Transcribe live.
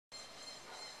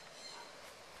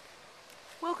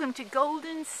Welcome to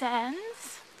Golden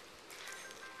Sands,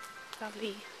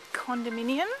 lovely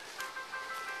condominium.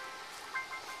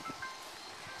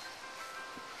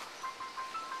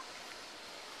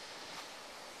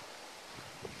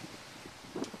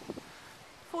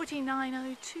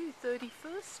 (4902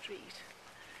 31st Street),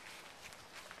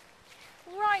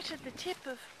 right at the tip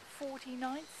of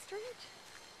 49th Street.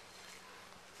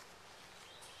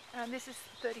 And this is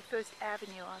 31st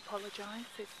Avenue, I apologise.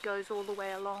 It goes all the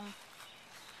way along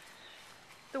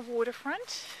the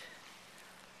waterfront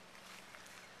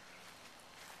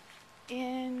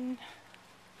in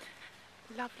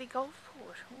lovely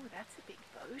Gulfport. Oh, that's a big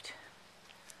boat.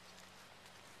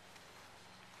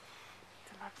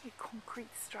 It's a lovely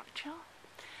concrete structure.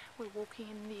 We're walking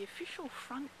in the official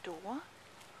front door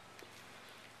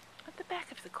at the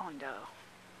back of the condo.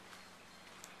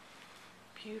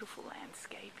 Beautiful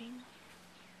landscaping.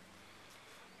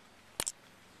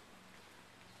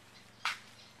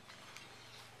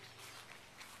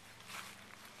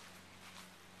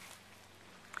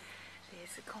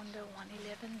 There's the condo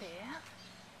 111 there.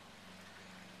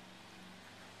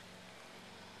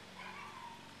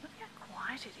 Look how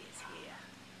quiet it is here.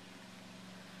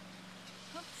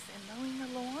 Oops, they're mowing the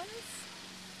lawns.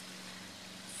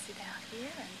 Sit out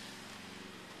here and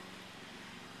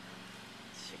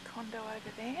it's your condo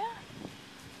over there.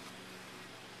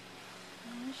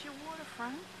 And there's your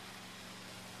waterfront.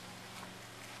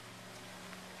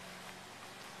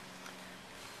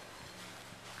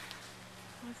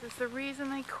 This is the reason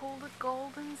they called it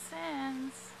Golden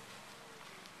Sands.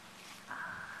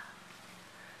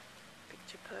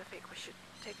 Picture perfect. We should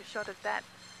take a shot of that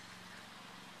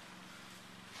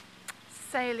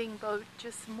sailing boat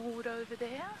just moored over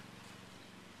there.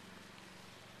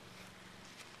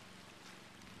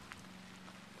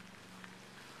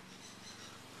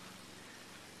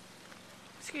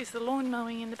 Excuse the lawn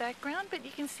mowing in the background, but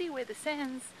you can see where the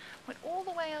sands went all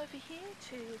the way over here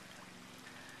to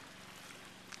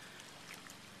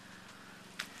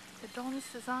the Don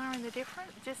Cesar in the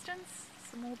distance.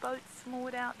 Some more boats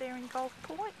moored out there in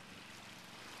Gulfport.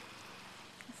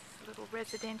 This is a little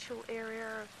residential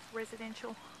area of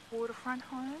residential waterfront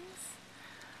homes.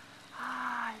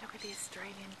 Ah, look at the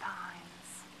Australian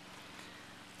pines.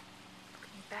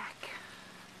 Looking back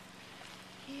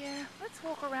here, let's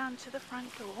walk around to the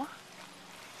front door,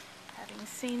 having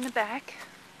seen the back.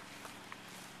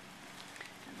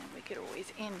 And then we could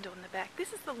always end on the back.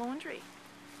 This is the laundry.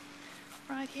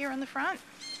 Right here on the front.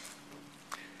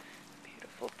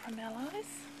 Beautiful pomelos.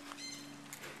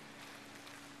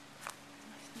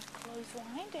 Nice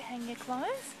clothesline to hang your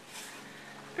clothes.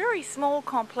 Very small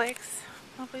complex.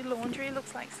 Lovely laundry.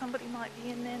 Looks like somebody might be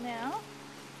in there now.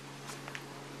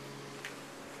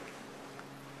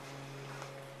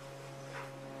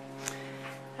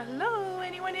 Hello,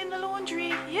 anyone in the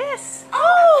laundry? Yes.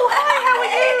 Oh, hi, how are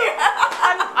you?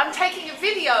 I'm taking a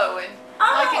video and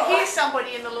I can hear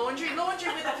somebody in the laundry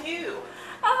with a view.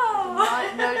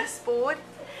 Oh. Notice board.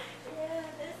 Yeah,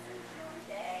 this is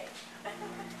your day.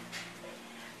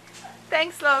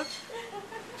 Thanks, love.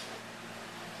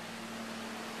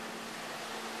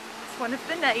 It's one of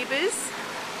the neighbours.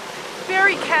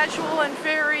 Very casual and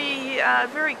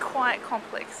very quiet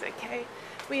complex, okay?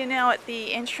 We are now at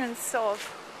the entrance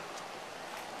of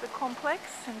the complex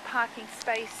and parking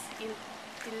space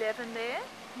 11 there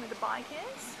where the bike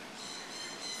is.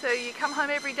 So you come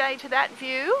home every day to that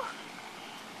view.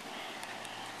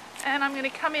 And I'm going to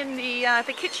come in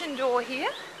the kitchen door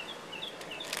here.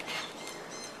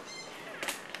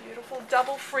 Beautiful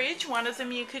double fridge. One of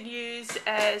them you could use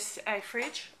as a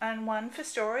fridge and one for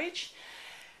storage.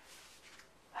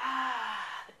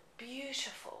 Ah, the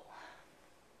beautiful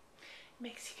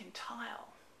Mexican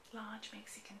tile. Large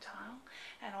Mexican tile.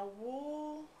 And a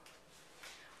wall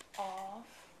of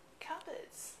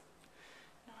cupboards.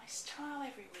 Nice tile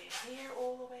everywhere here,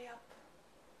 all the way up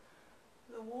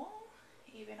the wall,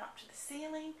 even up to the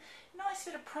ceiling. Nice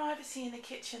bit of privacy in the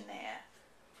kitchen there.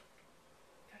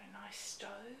 Got a nice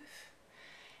stove.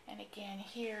 And again,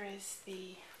 here is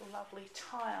the lovely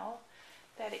tile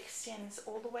that extends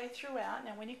all the way throughout.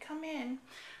 Now when you come in,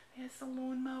 there's the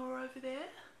lawnmower over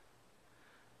there,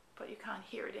 but you can't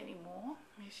hear it anymore.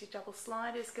 There's your double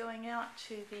sliders going out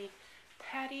to the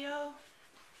patio.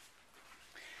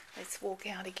 Let's walk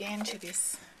out again to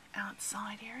this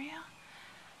outside area.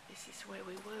 This is where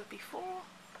we were before.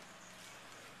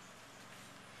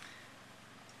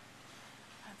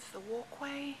 That's the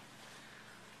walkway.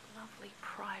 Lovely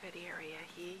private area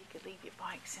here. You could leave your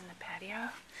bikes in the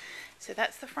patio. So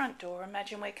that's the front door.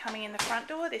 Imagine we're coming in the front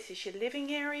door. This is your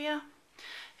living area.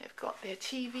 They've got their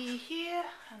TV here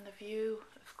and the view,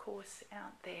 of course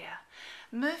out there.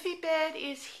 Murphy bed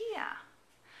is here.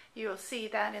 You'll see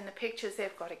that in the pictures.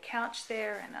 They've got a couch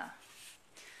there and a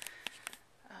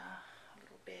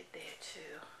little bed there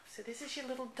too. So this is your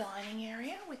little dining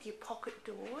area with your pocket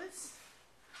doors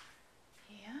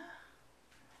here.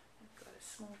 We've got a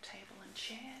small table and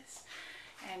chairs.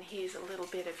 And here's a little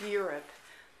bit of Europe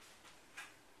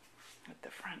at the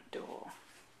front door.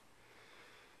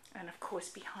 And of course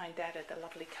behind that are the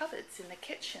lovely cupboards in the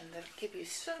kitchen that give you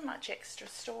so much extra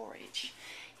storage.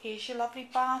 Here's your lovely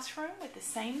bathroom with the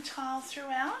same tile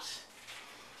throughout.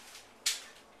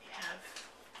 You have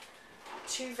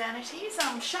 2 vanities.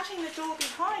 I'm shutting the door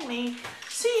behind me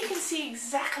so you can see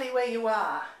exactly where you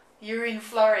are. You're in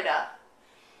Florida.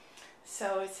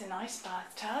 So it's a nice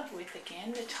bathtub with,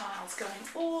 again, the tiles going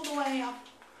all the way up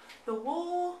the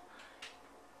wall,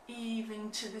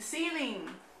 even to the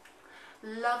ceiling.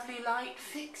 Lovely light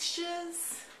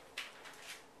fixtures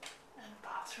and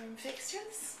bathroom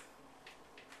fixtures.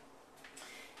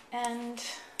 And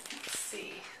let's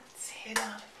see, let's head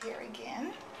out here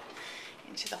again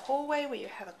into the hallway where you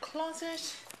have a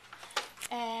closet,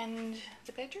 and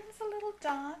the bedroom's a little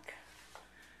dark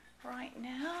right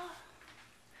now.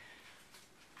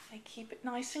 They keep it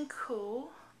nice and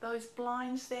cool. Those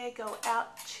blinds there go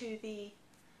out to the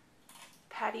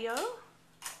patio.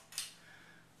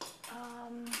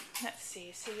 Let's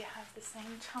see, so you have the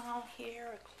same tile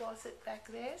here, a closet back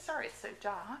there. Sorry it's so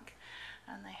dark.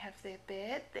 And they have their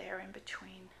bed there in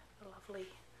between the lovely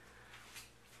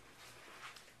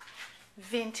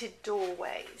vented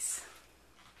doorways.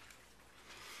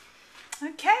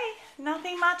 Okay,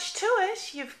 nothing much to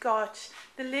it. You've got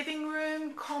the living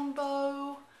room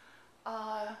combo,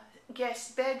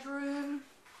 guest bedroom,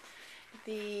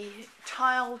 the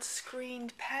tiled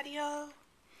screened patio,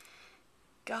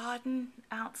 garden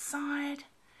outside.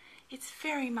 It's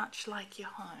very much like your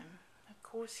home. Of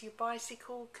course, your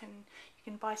bicycle you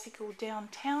can bicycle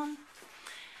downtown.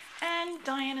 And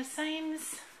Diana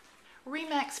Sames,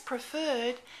 Remax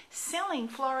Preferred, selling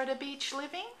Florida Beach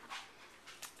Living.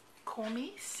 Call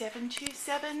me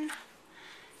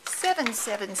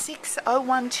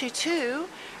 727-776-0122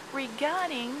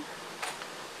 regarding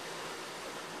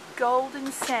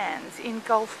Golden Sands in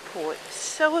Gulfport.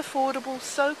 So affordable,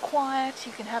 so quiet.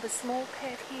 You can have a small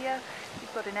pet here.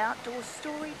 You've got an outdoor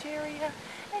storage area,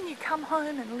 and you come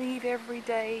home and leave every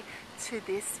day to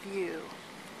this view.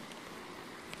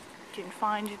 You can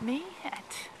find me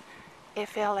at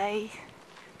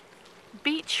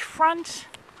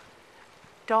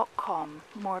flabeachfront.com.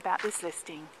 More about this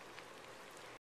listing.